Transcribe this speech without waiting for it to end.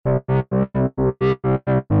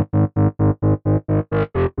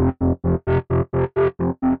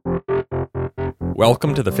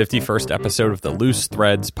Welcome to the 51st episode of the Loose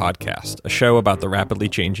Threads podcast, a show about the rapidly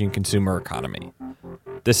changing consumer economy.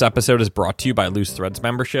 This episode is brought to you by Loose Threads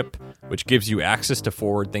membership, which gives you access to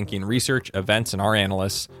forward-thinking research, events, and our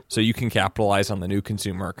analysts so you can capitalize on the new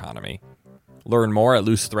consumer economy. Learn more at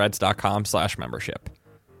loosethreads.com/membership.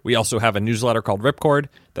 We also have a newsletter called Ripcord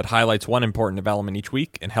that highlights one important development each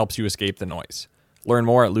week and helps you escape the noise. Learn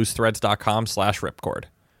more at loosethreads.com/ripcord.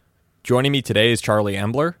 Joining me today is Charlie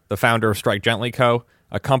Embler, the founder of Strike Gently Co.,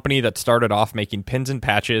 a company that started off making pins and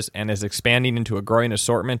patches and is expanding into a growing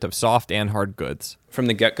assortment of soft and hard goods. From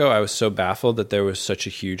the get-go, I was so baffled that there was such a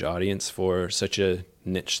huge audience for such a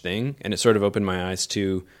niche thing, and it sort of opened my eyes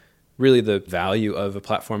to really the value of a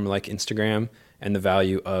platform like Instagram and the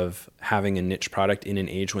value of having a niche product in an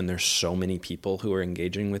age when there's so many people who are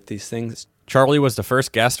engaging with these things. Charlie was the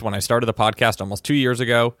first guest when I started the podcast almost 2 years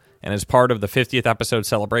ago, and as part of the 50th episode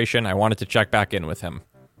celebration, I wanted to check back in with him.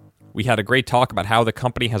 We had a great talk about how the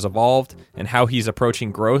company has evolved and how he's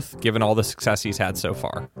approaching growth given all the success he's had so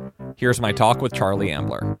far. Here's my talk with Charlie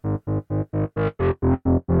Embler.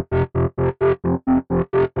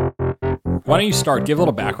 Why don't you start? Give a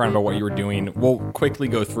little background about what you were doing. We'll quickly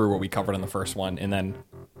go through what we covered in the first one and then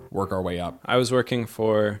work our way up. I was working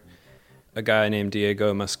for a guy named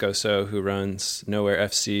Diego Moscoso who runs Nowhere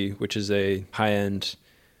FC, which is a high-end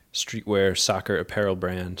streetwear soccer apparel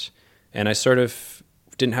brand. And I sort of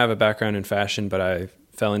didn't have a background in fashion, but I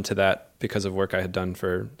fell into that because of work I had done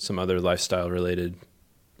for some other lifestyle-related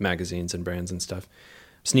magazines and brands and stuff.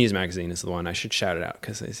 Sneeze Magazine is the one. I should shout it out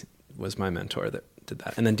because it was my mentor that did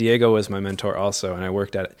that. And then Diego was my mentor also, and I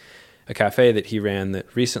worked at a cafe that he ran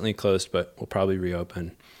that recently closed but will probably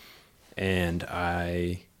reopen. And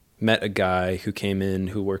I met a guy who came in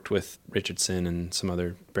who worked with Richardson and some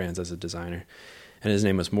other brands as a designer. And his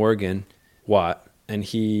name was Morgan Watt, and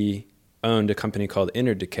he owned a company called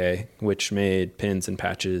Inner Decay, which made pins and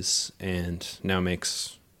patches and now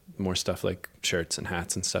makes more stuff like shirts and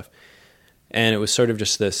hats and stuff. And it was sort of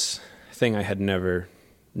just this thing I had never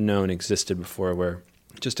known existed before, where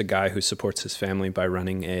just a guy who supports his family by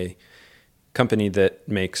running a company that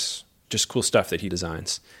makes just cool stuff that he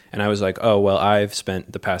designs. And I was like, oh, well, I've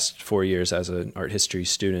spent the past 4 years as an art history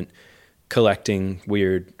student collecting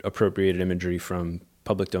weird appropriated imagery from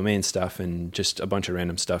public domain stuff and just a bunch of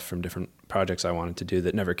random stuff from different projects I wanted to do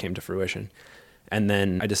that never came to fruition. And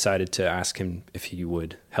then I decided to ask him if he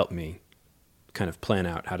would help me kind of plan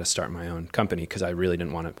out how to start my own company, because I really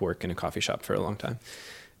didn't want to work in a coffee shop for a long time.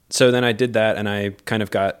 So then I did that, and I kind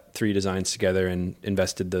of got 3 designs together and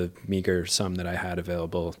invested the meager sum that I had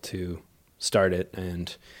available to start it.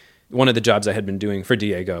 And one of the jobs I had been doing for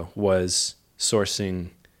Diego was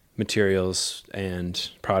sourcing materials and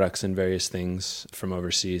products and various things from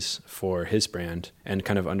overseas for his brand and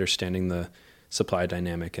kind of understanding the supply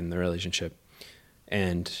dynamic and the relationship.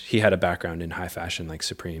 And he had a background in high fashion like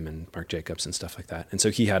Supreme and Marc Jacobs and stuff like that. And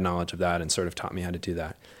so he had knowledge of that and sort of taught me how to do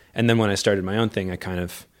that. And then when I started my own thing, I kind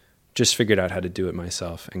of just figured out how to do it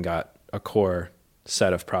myself and got a core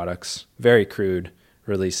set of products, very crude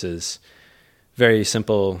releases, very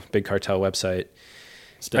simple Big Cartel website.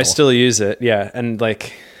 I still use it, yeah. And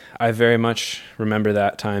like, I very much remember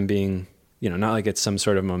that time being, not like it's some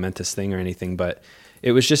sort of momentous thing or anything, but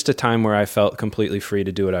it was just a time where I felt completely free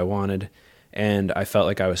to do what I wanted. And I felt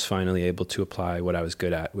like I was finally able to apply what I was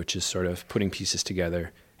good at, which is sort of putting pieces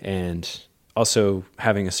together and also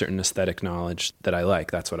having a certain aesthetic knowledge that I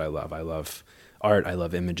like. That's what I love. I love art. I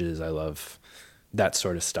love images. I love that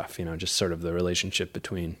sort of stuff, just sort of the relationship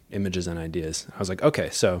between images and ideas. I was like,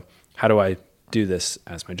 okay, so how do I do this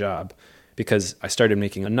as my job? Because I started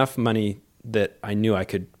making enough money that I knew I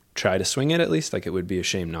could try to swing it at least. Like, it would be a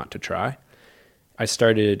shame not to try. I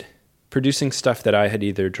started producing stuff that I had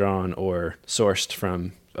either drawn or sourced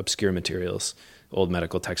from obscure materials, old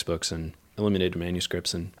medical textbooks and illuminated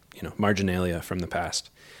manuscripts and, marginalia from the past.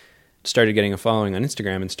 Started getting a following on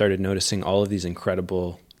Instagram and started noticing all of these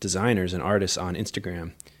incredible designers and artists on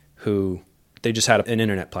Instagram who they just had an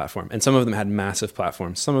internet platform. And some of them had massive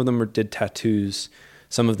platforms. Some of them did tattoos.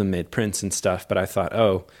 Some of them made prints and stuff. But I thought,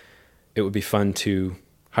 it would be fun to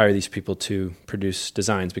hire these people to produce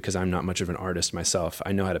designs because I'm not much of an artist myself.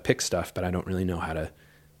 I know how to pick stuff, but I don't really know how to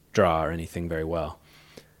draw or anything very well.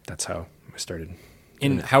 That's how I started.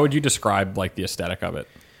 And how would you describe like the aesthetic of it?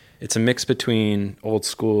 It's a mix between old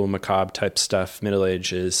school macabre type stuff, Middle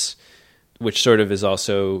Ages, which sort of is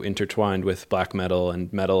also intertwined with black metal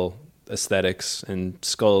and metal aesthetics and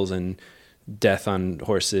skulls and death on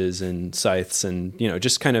horses and scythes and,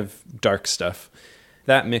 just kind of dark stuff.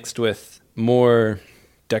 That mixed with more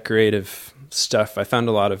decorative stuff. I found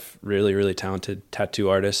a lot of really, really talented tattoo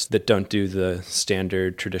artists that don't do the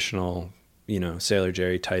standard traditional, Sailor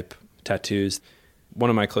Jerry type tattoos. One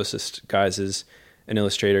of my closest guys is an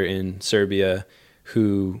illustrator in Serbia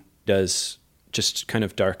who does just kind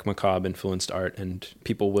of dark, macabre influenced art, and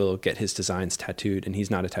people will get his designs tattooed, and he's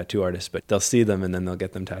not a tattoo artist, but they'll see them and then they'll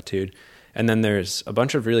get them tattooed. And then there's a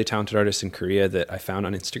bunch of really talented artists in Korea that I found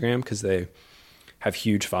on Instagram because they have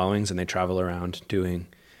huge followings and they travel around doing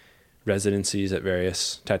residencies at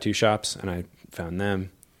various tattoo shops, and I found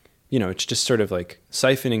them. It's just sort of like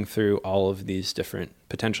siphoning through all of these different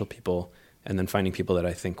potential people and then finding people that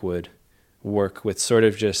I think would work with sort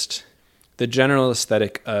of just the general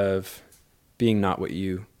aesthetic of being not what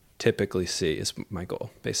you typically see is my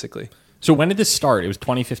goal, basically. So when did this start? It was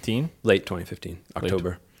 2015? Late 2015,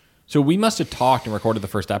 October. So we must have talked and recorded the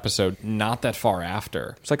first episode not that far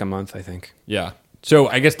after. It's like a month, I think. Yeah. So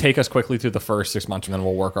I guess take us quickly through the first 6 months, and then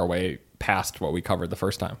we'll work our way past what we covered the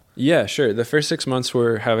first time. Yeah, sure. The first 6 months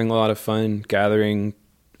were having a lot of fun, gathering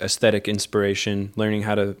aesthetic inspiration, learning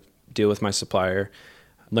how to deal with my supplier,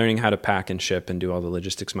 learning how to pack and ship and do all the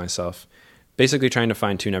logistics myself. Basically trying to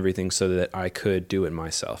fine-tune everything so that I could do it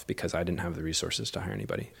myself because I didn't have the resources to hire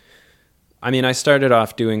anybody. I started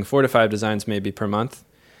off doing 4 to 5 designs maybe per month,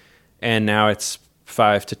 and now it's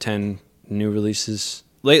 5 to 10 new releases.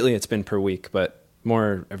 Lately it's been per week, but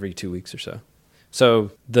more every 2 weeks or so.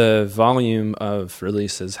 So the volume of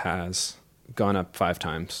releases has gone up 5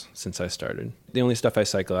 times since I started. The only stuff I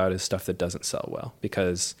cycle out is stuff that doesn't sell well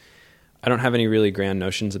because I don't have any really grand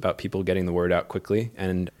notions about people getting the word out quickly.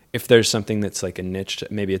 And if there's something that's like a niche,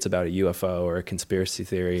 maybe it's about a UFO or a conspiracy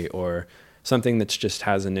theory or something that just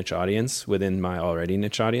has a niche audience within my already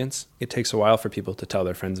niche audience, it takes a while for people to tell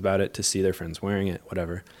their friends about it, to see their friends wearing it,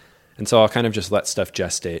 whatever. And so I'll kind of just let stuff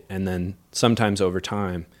gestate. And then sometimes over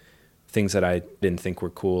time, things that I didn't think were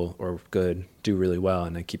cool or good do really well,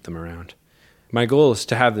 and I keep them around. My goal is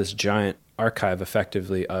to have this giant archive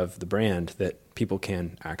effectively of the brand that people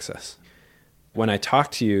can access. When I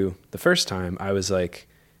talked to you the first time, I was like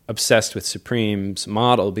obsessed with Supreme's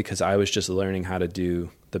model because I was just learning how to do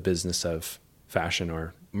the business of fashion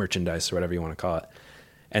or merchandise or whatever you want to call it.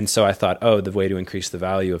 And so I thought, the way to increase the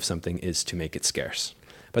value of something is to make it scarce.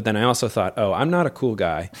 But then I also thought, I'm not a cool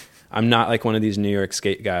guy. I'm not like one of these New York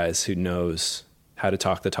skate guys who knows how to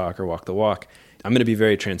talk the talk or walk the walk. I'm going to be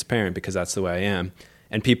very transparent because that's the way I am.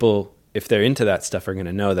 And people, if they're into that stuff, are going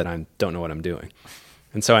to know that I don't know what I'm doing.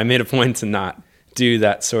 And so I made a point to not do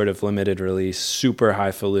that sort of limited release, super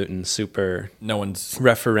highfalutin, super no one's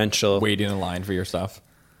referential. Waiting in line for your stuff.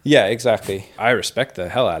 Yeah, exactly. I respect the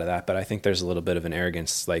hell out of that, but I think there's a little bit of an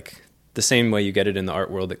arrogance, like the same way you get it in the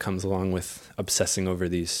art world that comes along with obsessing over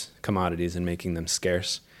these commodities and making them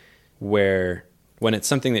scarce, where when it's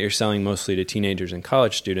something that you're selling mostly to teenagers and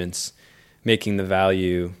college students, making the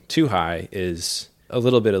value too high is a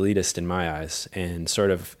little bit elitist in my eyes and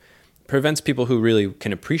sort of prevents people who really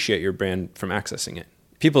can appreciate your brand from accessing it.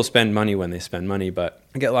 People spend money when they spend money, but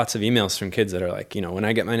I get lots of emails from kids that are like, when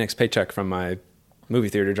I get my next paycheck from my movie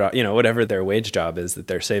theater job, whatever their wage job is, that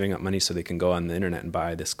they're saving up money so they can go on the internet and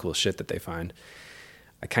buy this cool shit that they find.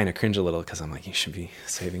 I kind of cringe a little because I'm like, you should be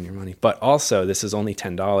saving your money. But also, this is only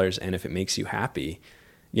 $10, and if it makes you happy,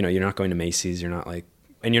 you're not going to Macy's,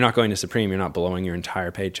 and you're not going to Supreme, you're not blowing your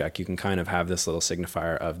entire paycheck. You can kind of have this little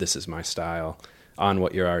signifier of this is my style on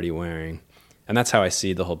what you're already wearing. And that's how I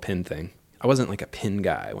see the whole pin thing. I wasn't like a pin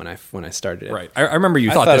guy when I started it. Right. I remember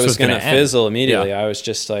you thought this was going to fizzle immediately. Yeah. I was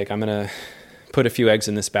just like, I'm going to put a few eggs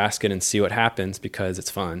in this basket and see what happens because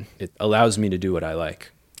it's fun. It allows me to do what I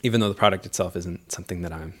like, even though the product itself isn't something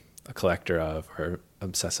that I'm a collector of or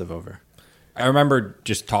obsessive over. I remember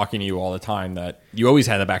just talking to you all the time that you always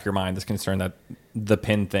had in the back of your mind this concern that the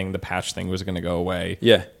pin thing, the patch thing was going to go away.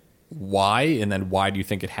 Yeah. Why? And then why do you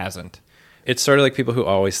think it hasn't? It's sort of like people who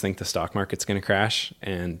always think the stock market's going to crash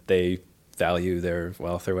and they value their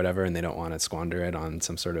wealth or whatever and they don't want to squander it on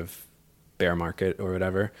some sort of bear market or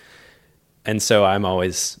whatever. And so I'm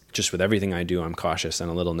always, just with everything I do, I'm cautious and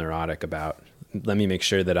a little neurotic about, let me make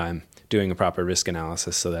sure that I'm doing a proper risk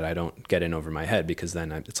analysis so that I don't get in over my head because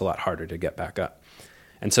then it's a lot harder to get back up.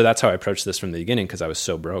 And so that's how I approached this from the beginning because I was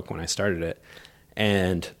so broke when I started it.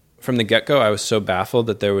 And from the get-go, I was so baffled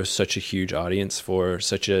that there was such a huge audience for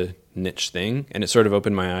such a niche thing. And it sort of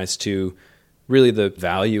opened my eyes to really the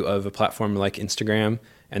value of a platform like Instagram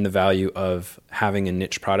and the value of having a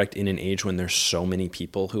niche product in an age when there's so many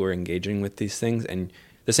people who are engaging with these things. And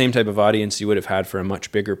the same type of audience you would have had for a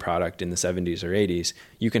much bigger product in the 70s or 80s,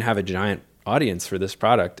 you can have a giant audience for this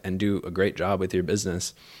product and do a great job with your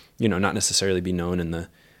business, not necessarily be known in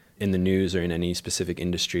the news or in any specific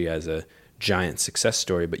industry as a giant success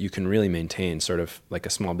story, but you can really maintain sort of like a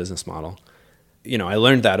small business model I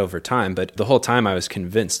learned that over time, but the whole time I was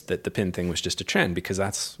convinced that the pin thing was just a trend because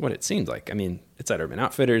that's what it seemed like. I mean, it's at Urban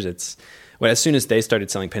Outfitters. As soon as they started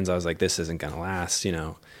selling pins, I was like, this isn't going to last,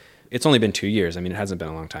 It's only been 2 years. I mean, it hasn't been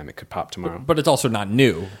a long time. It could pop tomorrow. But it's also not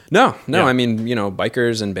new. No. Yeah. I mean,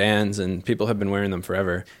 bikers and bands and people have been wearing them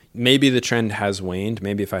forever. Maybe the trend has waned.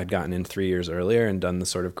 Maybe if I had gotten in 3 years earlier and done the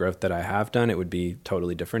sort of growth that I have done, it would be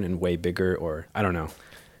totally different and way bigger, or I don't know.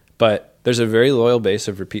 But there's a very loyal base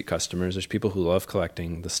of repeat customers. There's people who love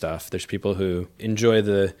collecting the stuff. There's people who enjoy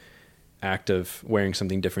the act of wearing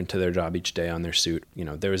something different to their job each day on their suit.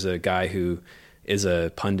 There was a guy who is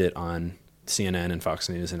a pundit on CNN and Fox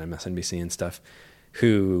News and MSNBC and stuff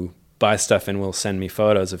who buys stuff and will send me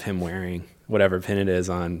photos of him wearing whatever pin it is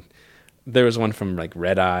on. There was one from like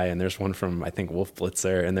Red Eye, and there's one from, I think, Wolf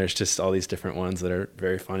Blitzer, and there's just all these different ones that are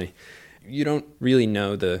very funny. You don't really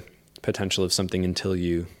know the potential of something until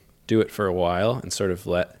you do it for a while and sort of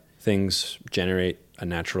let things generate a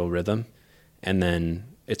natural rhythm. And then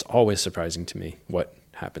it's always surprising to me what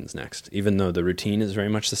happens next, even though the routine is very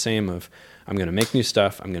much the same of I'm going to make new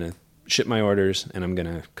stuff, I'm going to ship my orders, and I'm going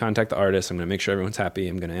to contact the artist, I'm going to make sure everyone's happy,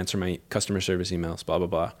 I'm going to answer my customer service emails, blah, blah,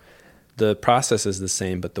 blah. The process is the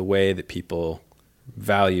same, but the way that people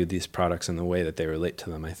value these products and the way that they relate to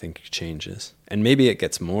them, I think, changes. And maybe it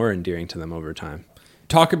gets more endearing to them over time.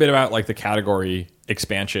 Talk a bit about like the category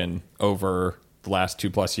expansion over the last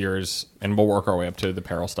 2+ years, and we'll work our way up to the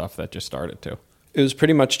apparel stuff that just started too. It was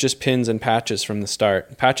pretty much just pins and patches from the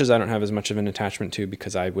start. Patches I don't have as much of an attachment to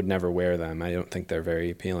because I would never wear them. I don't think they're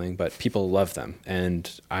very appealing, but people love them.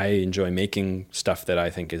 And I enjoy making stuff that I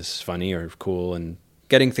think is funny or cool, and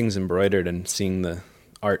getting things embroidered and seeing the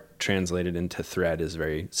art translated into thread is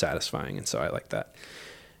very satisfying. And so I like that.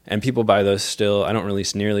 And people buy those still. I don't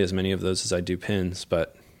release nearly as many of those as I do pins,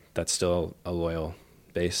 but that's still a loyal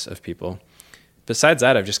base of people. Besides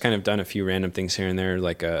that, I've just kind of done a few random things here and there,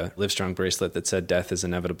 like a Livestrong bracelet that said death is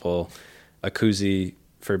inevitable, a koozie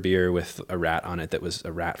for beer with a rat on it that was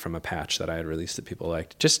a rat from a patch that I had released that people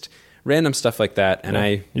liked. Just random stuff like that. And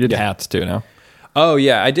You did hats too, no? Oh,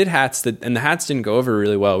 yeah, I did hats, and the hats didn't go over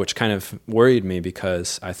really well, which kind of worried me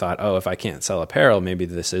because I thought, if I can't sell apparel, maybe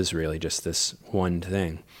this is really just this one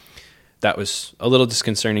thing. That was a little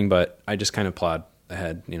disconcerting, but I just kind of plowed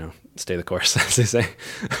ahead, stay the course, as they say.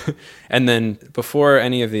 And then before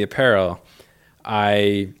any of the apparel,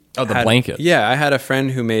 blankets. Yeah, I had a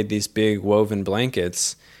friend who made these big woven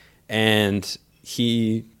blankets, and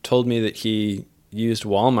he told me that he used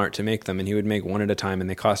Walmart to make them, and he would make one at a time, and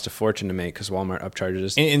they cost a fortune to make because Walmart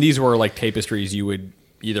upcharges. And these were like tapestries you would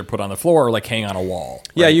either put on the floor or like hang on a wall.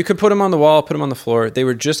 Right? Yeah, you could put them on the wall, put them on the floor. They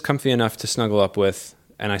were just comfy enough to snuggle up with,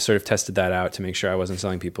 and I sort of tested that out to make sure I wasn't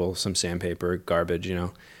selling people some sandpaper garbage,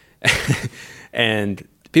 And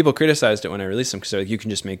people criticized it when I released them because they're like, you can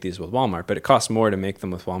just make these with Walmart, but it costs more to make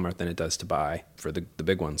them with Walmart than it does to buy for the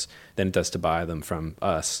big ones, than it does to buy them from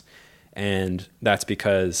us. And that's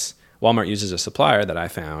because Walmart uses a supplier that I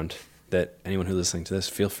found that anyone who's listening to this,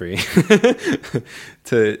 feel free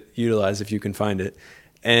to utilize if you can find it.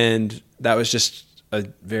 And that was just a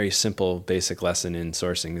very simple, basic lesson in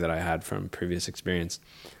sourcing that I had from previous experience.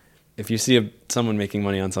 If you see someone making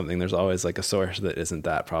money on something, there's always like a source that isn't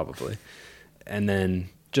that, probably. And then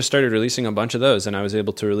just started releasing a bunch of those, and I was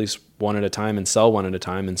able to release one at a time and sell one at a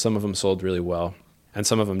time, and some of them sold really well, and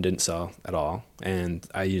some of them didn't sell at all. And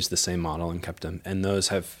I used the same model and kept them. And those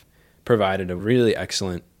have provided a really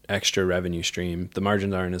excellent extra revenue stream. The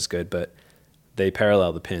margins aren't as good, but they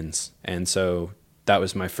parallel the pins. And so that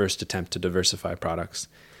was my first attempt to diversify products.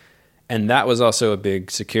 And that was also a big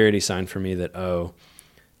security sign for me that,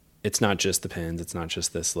 it's not just the pins. It's not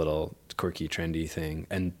just this little quirky, trendy thing.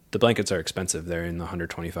 And the blankets are expensive. They're in the $125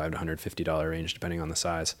 to $150 range, depending on the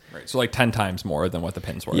size. Right. So like 10 times more than what the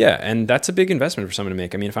pins were. Yeah. And that's a big investment for someone to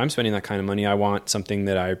make. I mean, if I'm spending that kind of money, I want something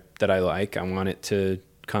that I like. I want it to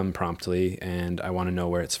come promptly, and I want to know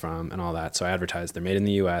where it's from and all that. So I advertise they're made in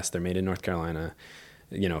the US, they're made in North Carolina,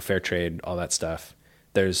 fair trade, all that stuff.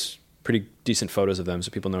 There's pretty decent photos of them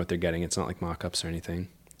so people know what they're getting. It's not like mock-ups or anything.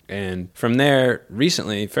 And from there,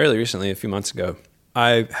 fairly recently, a few months ago,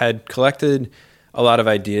 I had collected a lot of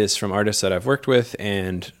ideas from artists that I've worked with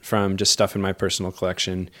and from just stuff in my personal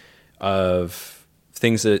collection of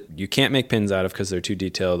things that you can't make pins out of because they're too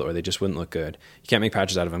detailed or they just wouldn't look good. You can't make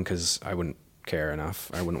patches out of them because I wouldn't care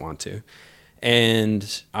enough. I wouldn't want to.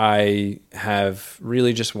 And I have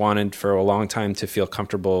really just wanted for a long time to feel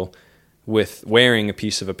comfortable with wearing a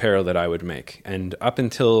piece of apparel that I would make. And up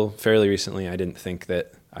until fairly recently, I didn't think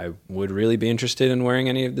that I would really be interested in wearing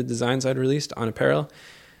any of the designs I'd released on apparel.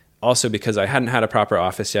 Also because I hadn't had a proper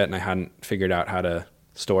office yet and I hadn't figured out how to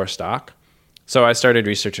store stock. So I started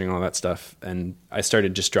researching all that stuff, and I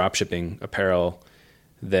started just drop shipping apparel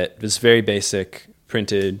that was very basic,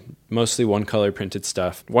 printed, mostly one color printed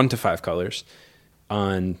stuff, 1 to 5 colors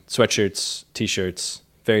on sweatshirts, t-shirts,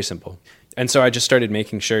 very simple. And so I just started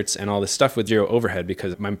making shirts and all this stuff with zero overhead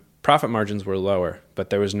because my profit margins were lower, but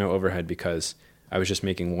there was no overhead because I was just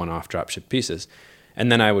making one-off dropship pieces. And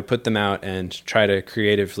then I would put them out and try to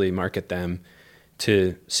creatively market them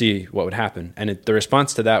to see what would happen. And the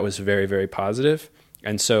response to that was very, very positive.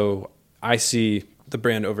 And so I see the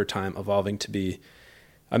brand over time evolving to be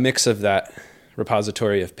a mix of that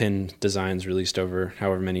repository of pin designs released over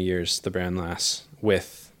however many years the brand lasts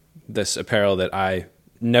with this apparel that I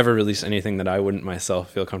never release anything that I wouldn't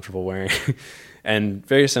myself feel comfortable wearing. And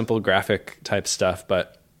very simple graphic type stuff,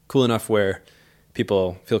 but cool enough where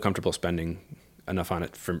people feel comfortable spending enough on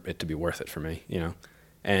it for it to be worth it for me, you know?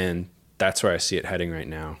 And that's where I see it heading right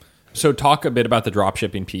now. So talk a bit about the drop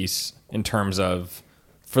shipping piece in terms of,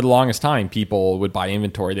 for the longest time, people would buy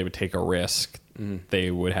inventory, they would take a risk,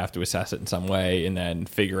 they would have to assess it in some way and then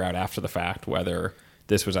figure out after the fact whether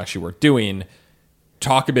this was actually worth doing.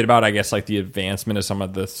 Talk a bit about, I guess, like the advancement of some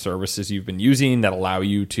of the services you've been using that allow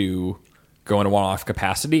you to go into one-off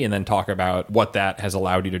capacity, and then talk about what that has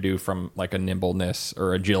allowed you to do from like a nimbleness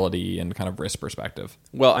or agility and kind of risk perspective.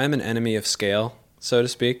 Well, I'm an enemy of scale, so to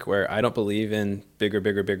speak, where I don't believe in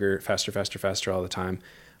bigger, faster all the time.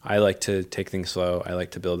 I like to take things slow. I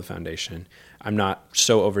like to build a foundation. I'm not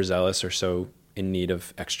so overzealous or so in need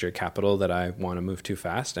of extra capital that I want to move too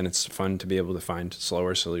fast. And it's fun to be able to find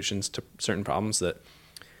slower solutions to certain problems that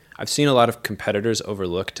I've seen a lot of competitors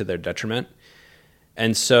overlook to their detriment.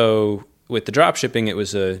 And so with the drop shipping, it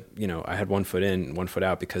was I had 1 foot in, 1 foot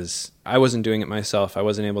out because I wasn't doing it myself. I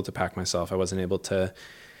wasn't able to pack myself. I wasn't able to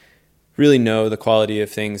really know the quality of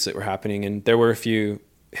things that were happening. And there were a few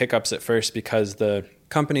hiccups at first because the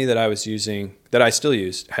company that I was using, that I still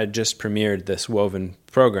use, had just premiered this woven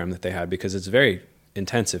program that they had because it's very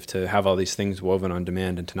intensive to have all these things woven on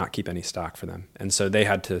demand and to not keep any stock for them. And so they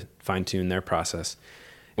had to fine tune their process.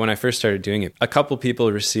 When I first started doing it, a couple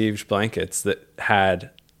people received blankets that had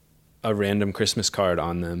a random Christmas card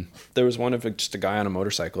on them. There was one of just a guy on a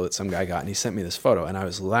motorcycle that some guy got, and he sent me this photo, and I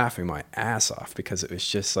was laughing my ass off because it was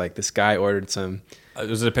just like this guy ordered some.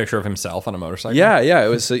 Was it a picture of himself on a motorcycle? Yeah. It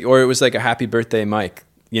was, or it was like a happy birthday, Mike.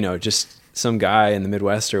 Just some guy in the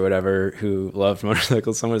Midwest or whatever who loved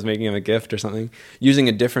motorcycles. Someone was making him a gift or something using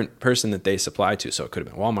a different person that they supply to. So it could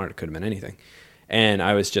have been Walmart, it could have been anything. And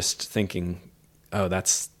I was just thinking, oh,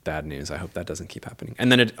 that's bad news. I hope that doesn't keep happening.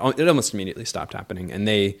 And then it almost immediately stopped happening, and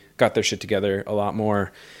they got their shit together a lot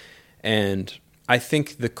more. And I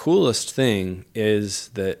think the coolest thing is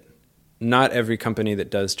that not every company that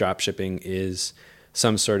does drop shipping is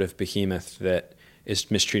some sort of behemoth that is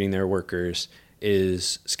mistreating their workers,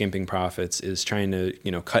 is skimping profits, is trying to,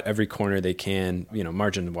 cut every corner they can,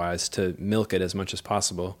 margin wise, to milk it as much as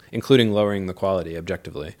possible, including lowering the quality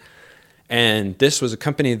objectively. And this was a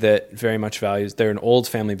company that very much values, they're an old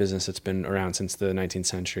family business that's been around since the 19th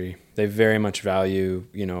century. They very much value,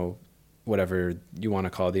 whatever you want to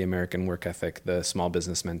call the American work ethic, the small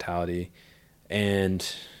business mentality. And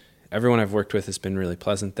everyone I've worked with has been really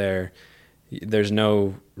pleasant there. There's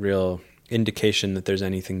no real indication that there's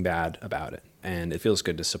anything bad about it. And it feels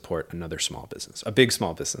good to support another small business, a big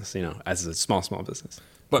small business, as a small business.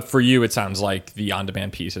 But for you, it sounds like the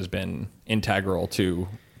on-demand piece has been integral to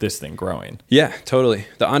this thing growing. Yeah, totally.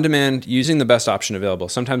 The on-demand, using the best option available.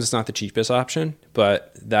 Sometimes it's not the cheapest option,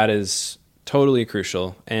 but that is totally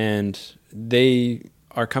crucial. And they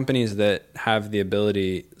are companies that have the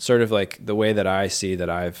ability, sort of like the way that I see that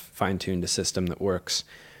I've fine-tuned a system that works.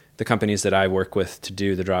 The companies that I work with to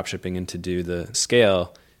do the drop shipping and to do the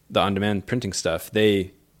scale, the on-demand printing stuff,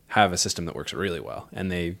 they have a system that works really well,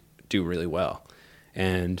 and they do really well.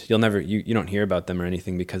 And you'll never, you don't hear about them or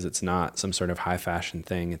anything because it's not some sort of high fashion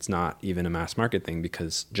thing. It's not even a mass market thing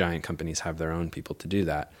because giant companies have their own people to do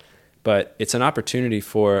that. But it's an opportunity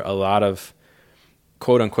for a lot of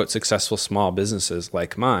quote unquote successful small businesses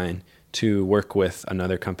like mine to work with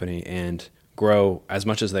another company and grow as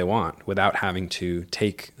much as they want without having to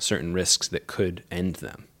take certain risks that could end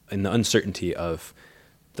them in the uncertainty of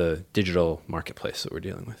the digital marketplace that we're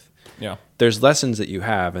dealing with. Yeah. There's lessons that you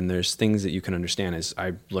have and there's things that you can understand as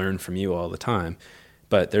I learn from you all the time,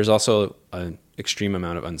 but there's also an extreme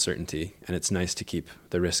amount of uncertainty, and it's nice to keep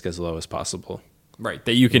the risk as low as possible. Right.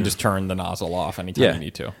 That you can just turn the nozzle off anytime you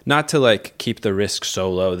need to. Not to keep the risk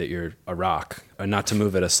so low that you're a rock, or not to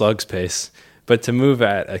move at a slug's pace, but to move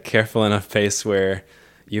at a careful enough pace where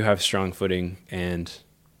you have strong footing and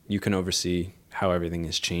you can oversee how everything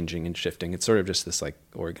is changing and shifting. It's sort of just this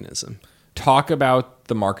organism. Talk about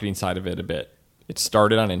the marketing side of it a bit. It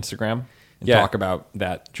started on Instagram. And talk about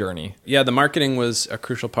that journey. Yeah, the marketing was a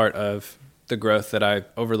crucial part of the growth that I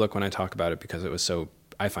overlook when I talk about it because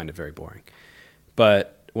I find it very boring.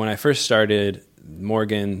 But when I first started,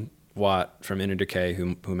 Morgan Watt from InnerDecay,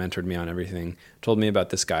 who mentored me on everything, told me about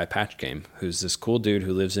this guy, Patch Game, who's this cool dude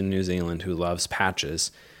who lives in New Zealand who loves patches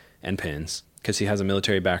and pins because he has a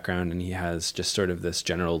military background and he has just sort of this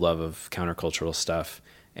general love of countercultural stuff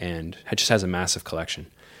and just has a massive collection.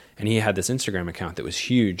 And he had this Instagram account that was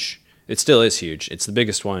huge. It still is huge. It's the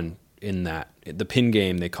biggest one in the pin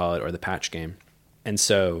game, they call it, or the patch game. And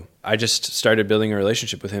so I just started building a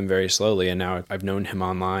relationship with him very slowly. And now I've known him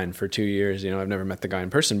online for 2 years. I've never met the guy in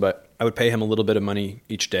person, but I would pay him a little bit of money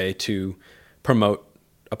each day to promote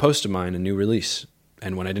a post of mine, a new release.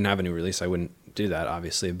 And when I didn't have a new release, I wouldn't do that,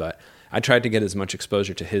 obviously. But I tried to get as much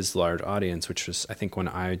exposure to his large audience, which was, I think when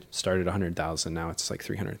I started 100,000, now it's like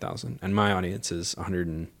 300,000. And my audience is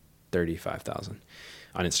 135,000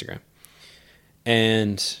 on Instagram.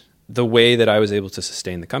 And the way that I was able to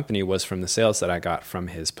sustain the company was from the sales that I got from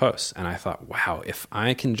his posts. And I thought, wow, if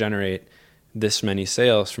I can generate this many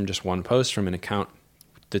sales from just one post from an account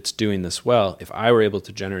that's doing this well, if I were able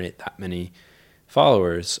to generate that many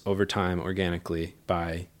followers over time organically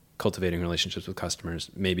by cultivating relationships with customers,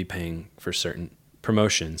 maybe paying for certain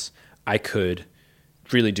promotions, I could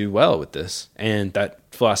really do well with this. And that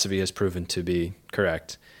philosophy has proven to be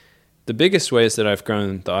correct. The biggest ways that I've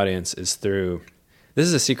grown the audience is through, this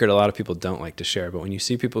is a secret a lot of people don't like to share, but when you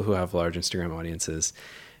see people who have large Instagram audiences,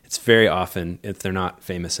 it's very often, if they're not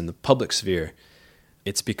famous in the public sphere,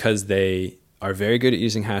 it's because they are very good at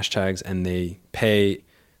using hashtags and they pay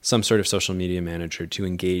some sort of social media manager to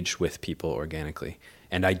engage with people organically.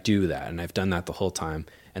 And I do that, and I've done that the whole time.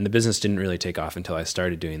 And the business didn't really take off until I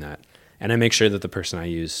started doing that. And I make sure that the person I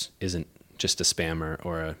use isn't just a spammer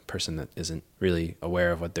or a person that isn't really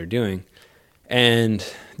aware of what they're doing. And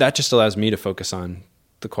that just allows me to focus on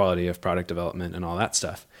the quality of product development and all that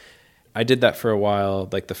stuff. I did that for a while,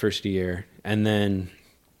 like the first year. And then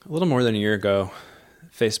a little more than a year ago,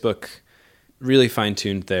 Facebook really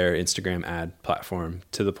fine-tuned their Instagram ad platform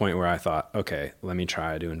to the point where I thought, okay, let me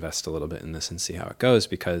try to invest a little bit in this and see how it goes,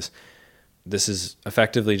 because this is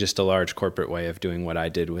effectively just a large corporate way of doing what I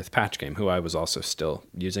did with Patch Game, who I was also still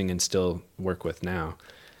using and still work with now.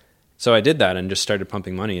 So I did that and just started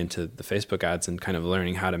pumping money into the Facebook ads and kind of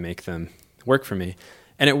learning how to make them work for me.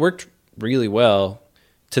 And it worked really well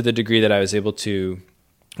to the degree that I was able to,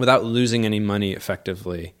 without losing any money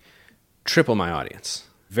effectively, triple my audience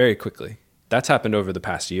very quickly. That's happened over the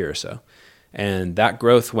past year or so. And that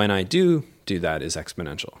growth, when I do that, is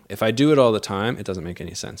exponential. If I do it all the time, it doesn't make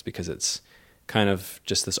any sense because it's kind of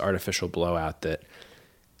just this artificial blowout that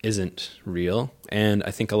isn't real. And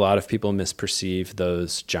I think a lot of people misperceive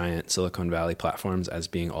those giant Silicon Valley platforms as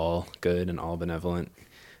being all good and all benevolent,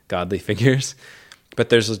 godly figures. But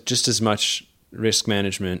there's just as much risk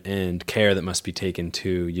management and care that must be taken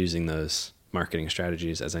to using those marketing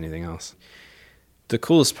strategies as anything else. The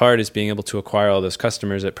coolest part is being able to acquire all those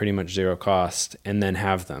customers at pretty much zero cost and then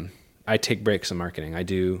have them. I take breaks in marketing. I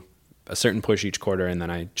do a certain push each quarter and then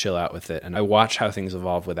I chill out with it. And I watch how things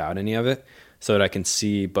evolve without any of it so that I can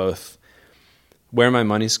see both where my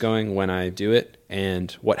money's going when I do it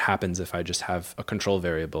and what happens if I just have a control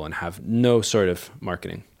variable and have no sort of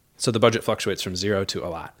marketing. So the budget fluctuates from zero to a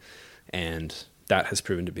lot. And that has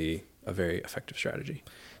proven to be a very effective strategy.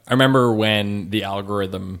 I remember when the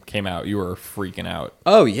algorithm came out, you were freaking out.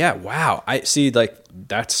 Oh yeah. Wow. I see, like,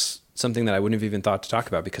 that's something that I wouldn't have even thought to talk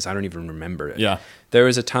about because I don't even remember it. Yeah. There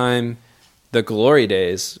was a time, the glory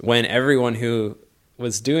days, when everyone who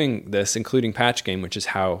was doing this, including Patch Game, which is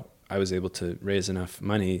how I was able to raise enough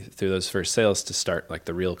money through those first sales to start like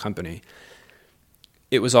the real company,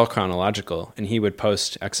 it was all chronological, and he would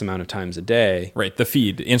post X amount of times a day. Right. The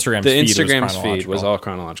feed, Instagram's feed was all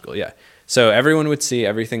chronological. Yeah. So everyone would see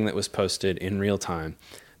everything that was posted in real time.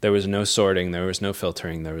 There was no sorting. There was no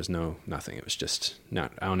filtering. There was nothing. It was just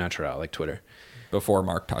au naturel, like Twitter. Before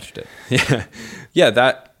Mark touched it. Yeah. Yeah,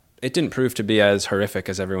 that it didn't prove to be as horrific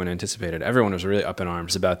as everyone anticipated. Everyone was really up in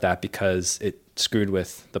arms about that because it screwed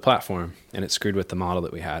with the platform and it screwed with the model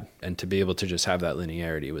that we had. And to be able to just have that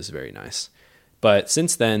linearity was very nice. But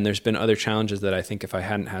since then, there's been other challenges that I think if I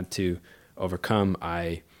hadn't had to overcome,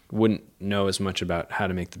 I wouldn't know as much about how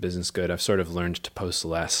to make the business good. I've sort of learned to post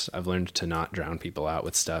less. I've learned to not drown people out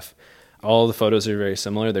with stuff. All the photos are very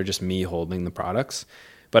similar. They're just me holding the products.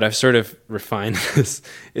 But I've sort of refined this.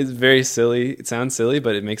 It's very silly. It sounds silly,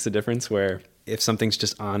 but it makes a difference where if something's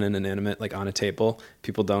just on an inanimate, like on a table,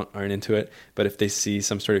 people aren't into it. But if they see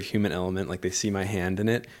some sort of human element, like they see my hand in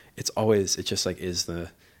it, it just like is the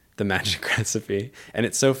the magic recipe. And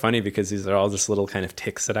it's so funny because these are all just little kind of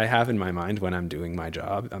tics that I have in my mind when I'm doing my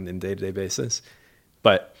job on a day-to-day basis.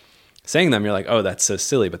 But saying them, you're like, oh, that's so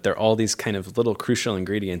silly. But they're all these kind of little crucial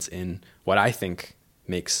ingredients in what I think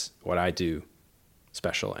makes what I do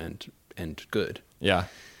special and good. Yeah.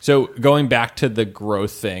 So going back to the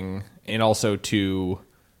growth thing and also to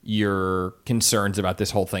your concerns about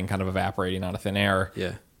this whole thing kind of evaporating out of thin air.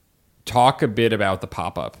 Yeah. Talk a bit about the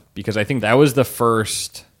pop-up, because I think that was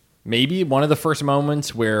maybe one of the first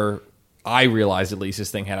moments where I realized at least this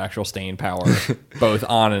thing had actual staying power, both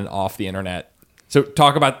on and off the internet. So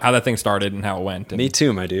talk about how that thing started and how it went. Me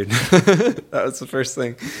too, my dude. That was the first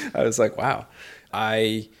thing. I was like, wow.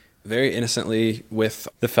 I very innocently, with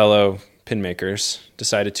the fellow pin makers,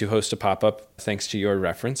 decided to host a pop-up, thanks to your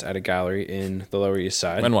reference, at a gallery in the Lower East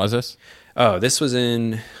Side. When was this? Oh, this was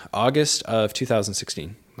in August of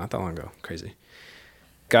 2016. Not that long ago. Crazy.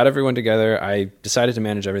 Got everyone together. I decided to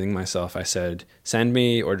manage everything myself. I said, send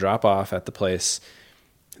me or drop off at the place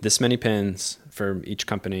this many pins for each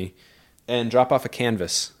company, and drop off a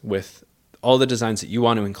canvas with all the designs that you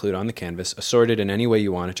want to include on the canvas, assorted in any way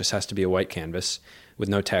you want. It just has to be a white canvas with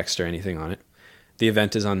no text or anything on it. The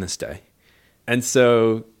event is on this day. And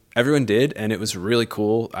so everyone did, and it was really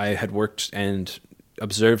cool. I had worked and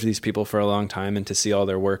observed these people for a long time, and to see all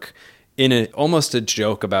their work in almost a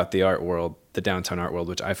joke about the art world, the downtown art world,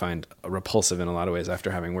 which I find repulsive in a lot of ways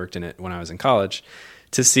after having worked in it when I was in college,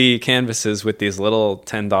 to see canvases with these little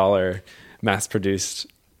 $10 mass-produced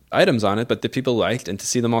items on it, but that people liked, and to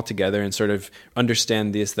see them all together and sort of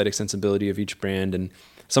understand the aesthetic sensibility of each brand. And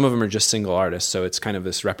some of them are just single artists, so it's kind of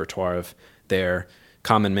this repertoire of their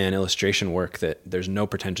common man illustration work that there's no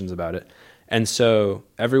pretensions about it. And so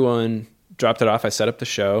everyone dropped it off. I set up the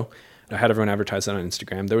show. I had everyone advertise it on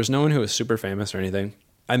Instagram. There was no one who was super famous or anything.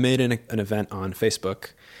 I made an event on Facebook.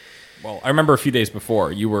 Well, I remember a few days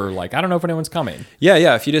before you were like, I don't know if anyone's coming.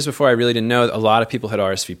 Yeah. A few days before, I really didn't know. A lot of people had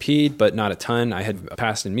RSVP'd, but not a ton. I had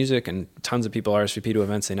passed in music, and tons of people RSVP to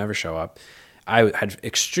events. They never show up. I had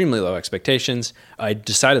extremely low expectations. I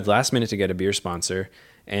decided last minute to get a beer sponsor,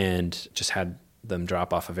 and just had them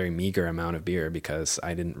drop off a very meager amount of beer because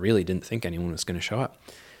I didn't think anyone was going to show up.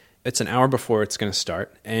 It's an hour before it's going to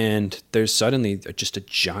start, and there's suddenly just a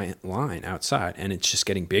giant line outside, and it's just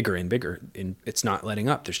getting bigger and bigger, and it's not letting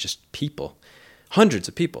up. There's just people, hundreds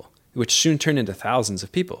of people, which soon turned into thousands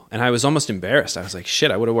of people. And I was almost embarrassed. I was like,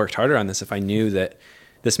 shit, I would have worked harder on this if I knew that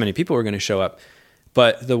this many people were going to show up.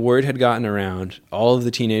 But the word had gotten around. All of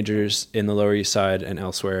the teenagers in the Lower East Side and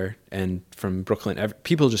elsewhere, and from Brooklyn,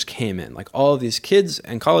 people just came in. Like all of these kids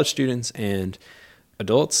and college students and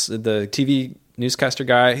adults. The TV newscaster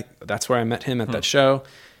guy, that's where I met him at that show.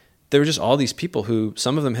 There were just all these people who,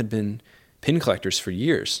 some of them had been pin collectors for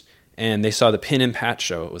years, and they saw the Pin and Pat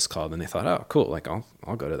show, it was called, and they thought, oh, cool, like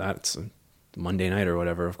I'll go to that. It's a Monday night or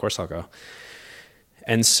whatever. Of course I'll go.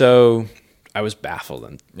 And so I was baffled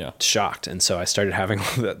and shocked. And so I started having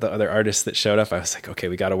all the other artists that showed up. I was like, okay,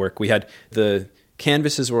 we got to work. We had the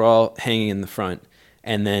canvases were all hanging in the front,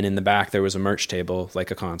 and then in the back there was a merch table, like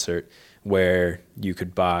a concert, where you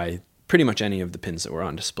could buy pretty much any of the pins that were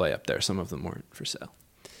on display up there. Some of them weren't for sale.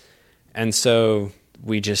 And so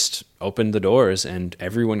we just opened the doors, and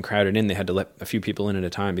everyone crowded in. They had to let a few people in at a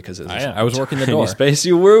time because it was I was working the door. Space.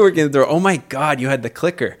 You were working the door. Oh my God, you had the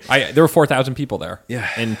clicker. There were 4,000 people there. Yeah.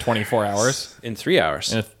 In 24 hours. In 3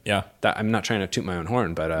 hours. I'm not trying to toot my own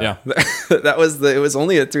horn, but it was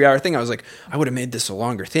only a 3 hour thing. I was like, I would have made this a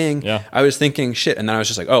longer thing. Yeah. I was thinking shit, and then I was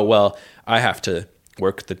just like, oh well, I have to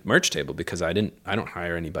work the merch table because I don't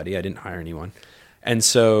hire anybody. I didn't hire anyone. And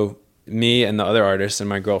so me and the other artists and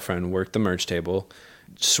my girlfriend worked the merch table,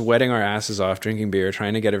 sweating our asses off, drinking beer,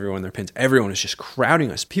 trying to get everyone their pins. Everyone was just crowding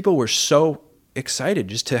us. People were so excited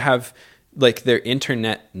just to have like their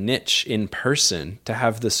internet niche in person, to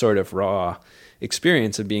have the sort of raw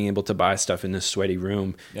experience of being able to buy stuff in this sweaty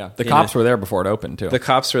room. Yeah. The cops were there before it opened too. The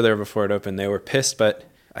cops were there before it opened. They were pissed, but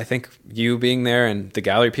I think you being there and the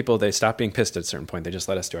gallery people, they stopped being pissed at a certain point. They just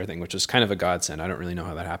let us do our thing, which was kind of a godsend. I don't really know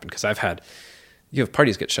how that happened because you have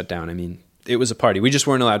parties get shut down. I mean, it was a party. We just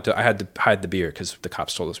weren't allowed to. I had to hide the beer because the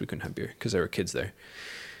cops told us we couldn't have beer because there were kids there.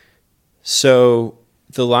 So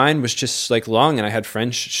the line was just like long, and I had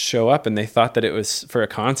friends show up, and they thought that it was for a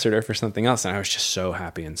concert or for something else. And I was just so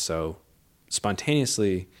happy and so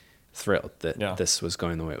spontaneously thrilled that this was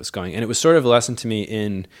going the way it was going. And it was sort of a lesson to me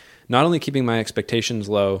in not only keeping my expectations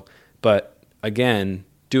low, but again,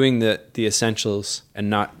 doing the essentials and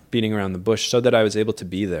not beating around the bush so that I was able to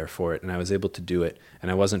be there for it and I was able to do it. And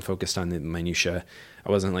I wasn't focused on the minutia. I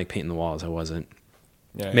wasn't like painting the walls. I wasn't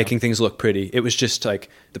making things look pretty. It was just like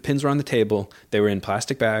the pins were on the table. They were in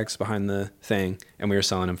plastic bags behind the thing, and we were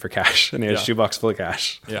selling them for cash. And they had a shoebox full of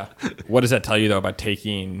cash. Yeah. What does that tell you, though, about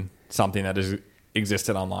taking something that has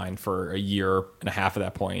existed online for a year and a half at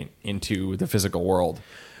that point into the physical world?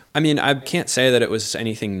 I mean, I can't say that it was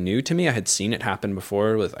anything new to me. I had seen it happen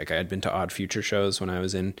before. With I had been to Odd Future shows when I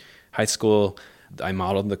was in high school. I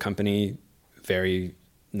modeled the company very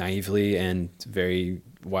naively and very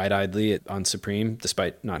wide-eyedly on Supreme,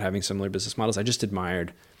 despite not having similar business models. I just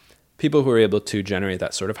admired people who were able to generate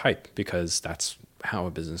that sort of hype, because that's how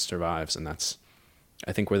a business survives. And that's,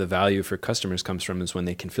 I think, where the value for customers comes from, is when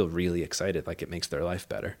they can feel really excited, like it makes their life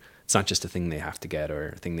better. It's not just a thing they have to get or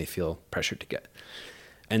a thing they feel pressured to get.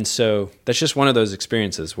 And so that's just one of those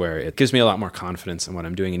experiences where it gives me a lot more confidence in what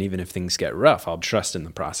I'm doing. And even if things get rough, I'll trust in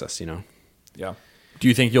the process, Yeah. Do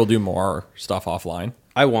you think you'll do more stuff offline?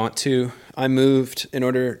 I want to. I moved in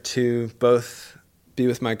order to both be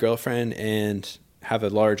with my girlfriend and have a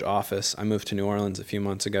large office. I moved to New Orleans a few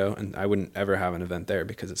months ago, and I wouldn't ever have an event there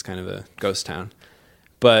because it's kind of a ghost town.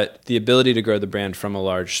 But the ability to grow the brand from a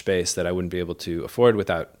large space that I wouldn't be able to afford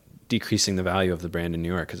without decreasing the value of the brand in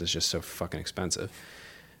New York, because it's just so fucking expensive.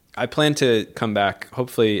 I plan to come back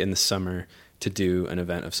hopefully in the summer to do an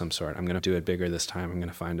event of some sort. I'm going to do it bigger this time. I'm going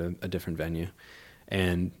to find a different venue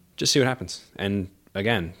and just see what happens. And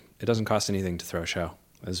again, it doesn't cost anything to throw a show,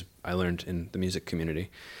 as I learned in the music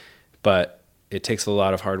community. But it takes a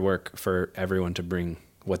lot of hard work for everyone to bring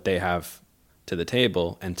what they have to the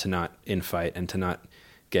table and to not infight and to not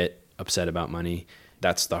get upset about money.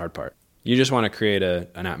 That's the hard part. You just want to create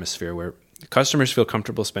an atmosphere where customers feel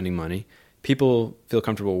comfortable spending money, people feel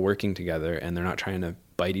comfortable working together, and they're not trying to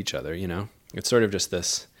bite each other, It's sort of just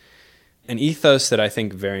an ethos that I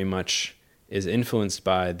think very much is influenced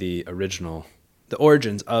by the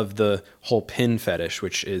origins of the whole pin fetish,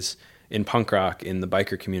 which is in punk rock, in the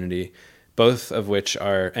biker community, both of which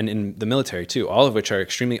are, and in the military too, all of which are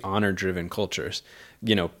extremely honor-driven cultures.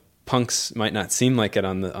 Punks might not seem like it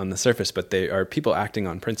on the surface, but they are people acting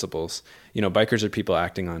on principles. Bikers are people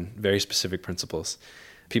acting on very specific principles.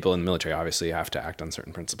 People in the military obviously have to act on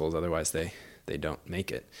certain principles, otherwise they don't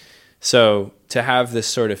make it. So to have this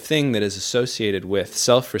sort of thing that is associated with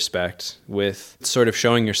self-respect, with sort of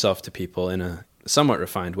showing yourself to people in a somewhat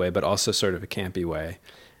refined way, but also sort of a campy way,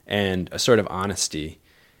 and a sort of honesty,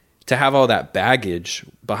 to have all that baggage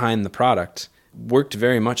behind the product worked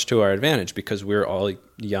very much to our advantage, because we're all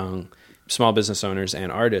young small business owners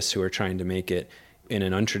and artists who are trying to make it in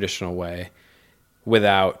an untraditional way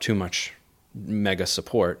without too much mega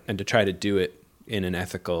support, and to try to do it in an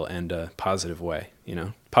ethical and a positive way,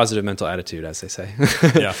 positive mental attitude, as they say.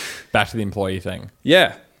 Yeah. Back to the employee thing.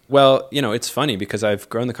 Yeah. Well, it's funny because I've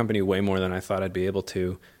grown the company way more than I thought I'd be able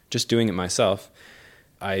to, just doing it myself.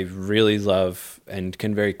 I really love and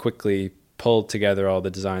can very quickly pull together all the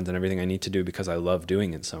designs and everything I need to do because I love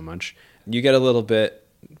doing it so much. You get a little bit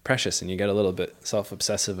precious and you get a little bit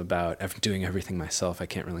self-obsessive about doing everything myself. I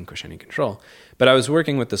can't relinquish any control. But I was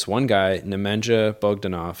working with this one guy, Nemanja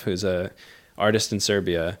Bogdanov, who's a artist in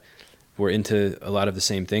Serbia. We're into a lot of the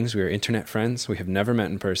same things. We are internet friends. We have never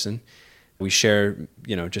met in person. We share,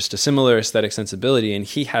 just a similar aesthetic sensibility, and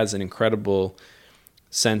he has an incredible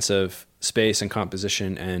sense of space and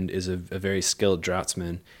composition and is a very skilled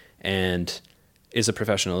draftsman and is a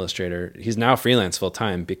professional illustrator. He's now freelance full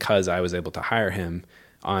time because I was able to hire him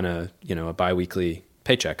on a biweekly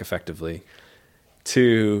paycheck effectively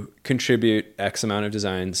to contribute X amount of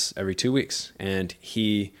designs every 2 weeks. And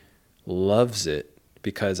he loves it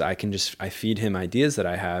because I feed him ideas that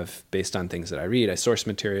I have based on things that I read. I source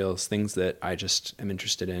materials, things that I just am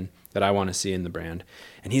interested in, that I want to see in the brand.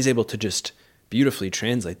 And he's able to just beautifully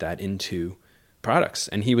translate that into products.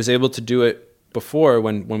 And he was able to do it before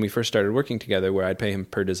when we first started working together, where I'd pay him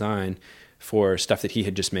per design for stuff that he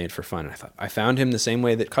had just made for fun. And I found him the same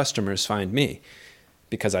way that customers find me,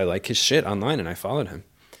 because I like his shit online and I followed him.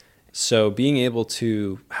 So being able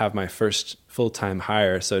to have my first full-time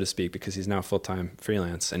hire, so to speak, because he's now full-time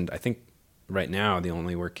freelance, and I think right now the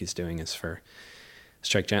only work he's doing is for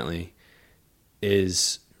Strike Gently,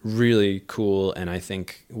 is really cool, and I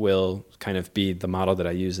think will kind of be the model that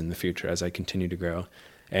I use in the future as I continue to grow.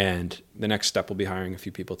 And the next step will be hiring a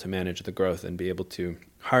few people to manage the growth and be able to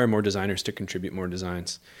hire more designers to contribute more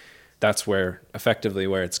designs. That's effectively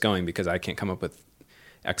where it's going, because I can't come up with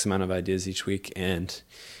X amount of ideas each week, and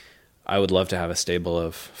I would love to have a stable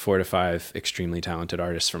of 4 to 5 extremely talented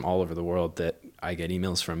artists from all over the world that I get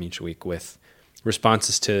emails from each week with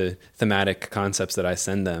responses to thematic concepts that I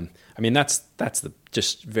send them. I mean, that's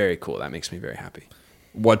just very cool. That makes me very happy.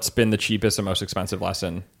 What's been the cheapest and most expensive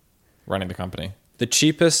lesson running the company? The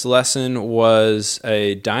cheapest lesson was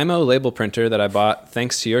a Dymo label printer that I bought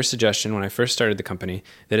thanks to your suggestion when I first started the company,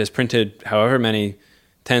 that has printed however many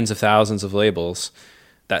tens of thousands of labels.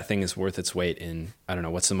 That thing is worth its weight in, I don't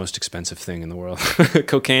know, what's the most expensive thing in the world?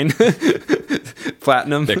 Cocaine?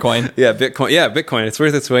 Platinum? Bitcoin? Yeah, Bitcoin. Yeah, Bitcoin. It's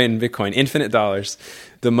worth its weight in Bitcoin. Infinite dollars.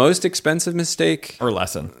 The most expensive mistake... Or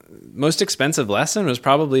lesson. Most expensive lesson was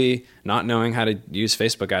probably not knowing how to use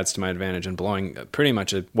Facebook ads to my advantage and blowing pretty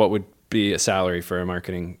much what would be a salary for a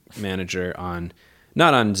marketing manager on,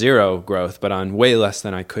 not on zero growth, but on way less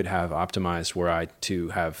than I could have optimized were I to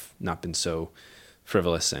have not been so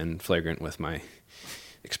frivolous and flagrant with my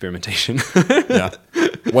experimentation. Yeah.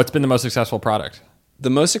 What's been the most successful product? The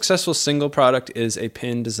most successful single product is a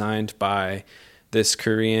pin designed by this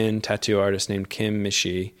Korean tattoo artist named Kim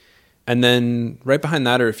Mishi. And then right behind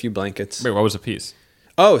that are a few blankets. Wait, what was the piece?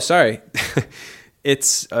 Oh, sorry.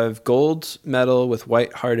 It's a gold medal with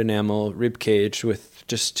white hard enamel, rib cage with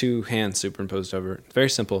just two hands superimposed over it. Very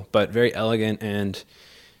simple, but very elegant and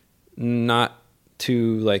not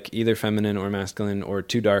too like either feminine or masculine or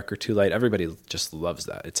too dark or too light. Everybody just loves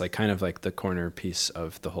that. It's like kind of like the corner piece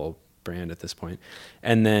of the whole brand at this point.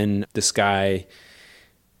 And then this guy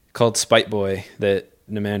called Spite Boy that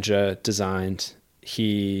Nemanja designed,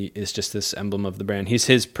 he is just this emblem of the brand. He's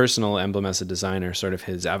his personal emblem as a designer, sort of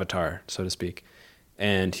his avatar, so to speak.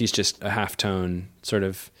 And he's just a halftone, sort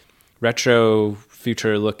of retro,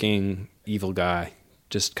 future-looking evil guy.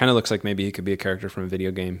 Just kind of looks like maybe he could be a character from a video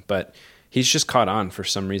game. But he's just caught on for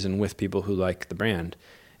some reason with people who like the brand.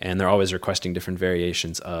 And they're always requesting different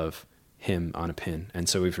variations of him on a pin. And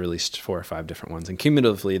so we've released 4 or 5 different ones. And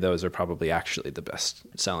cumulatively, those are probably actually the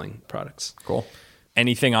best-selling products. Cool.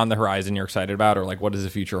 Anything on the horizon you're excited about, or like what does the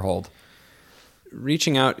future hold?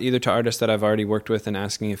 Reaching out either to artists that I've already worked with and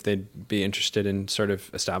asking if they'd be interested in sort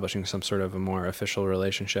of establishing some sort of a more official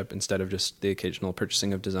relationship instead of just the occasional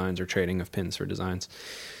purchasing of designs or trading of pins for designs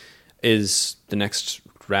is the next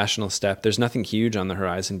rational step. There's nothing huge on the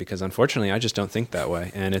horizon because unfortunately I just don't think that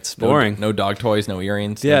way and it's boring. No dog toys, no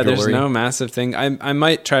earrings, yeah, no there's jewelry. no massive thing. I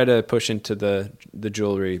might try to push into the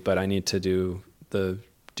jewelry, but I need to do the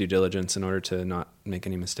due diligence in order to not make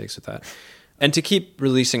any mistakes with that. And to keep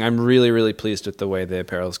releasing, I'm really, really pleased with the way the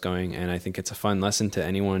apparel is going. And I think it's a fun lesson to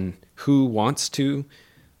anyone who wants to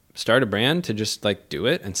start a brand to just like do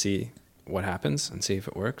it and see what happens and see if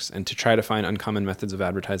it works. And to try to find uncommon methods of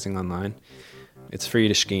advertising online. It's free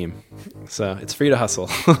to scheme. So it's free to hustle.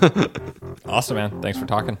 Awesome, man. Thanks for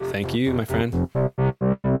talking. Thank you, my friend.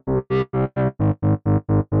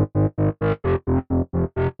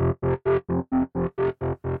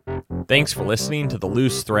 Thanks for listening to the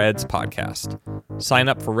Loose Threads podcast. Sign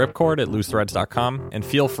up for Ripcord at loosethreads.com and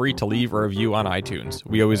feel free to leave a review on iTunes.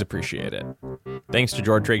 We always appreciate it. Thanks to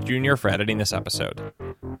George Drake Jr. for editing this episode.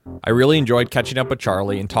 I really enjoyed catching up with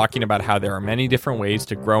Charlie and talking about how there are many different ways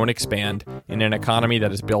to grow and expand in an economy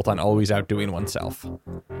that is built on always outdoing oneself.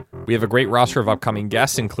 We have a great roster of upcoming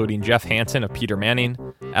guests, including Jeff Hansen of Peter Manning,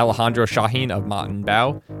 Alejandro Shaheen of Mott &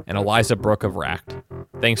 Bow, and Eliza Brooke of Racked.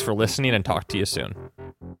 Thanks for listening and talk to you soon.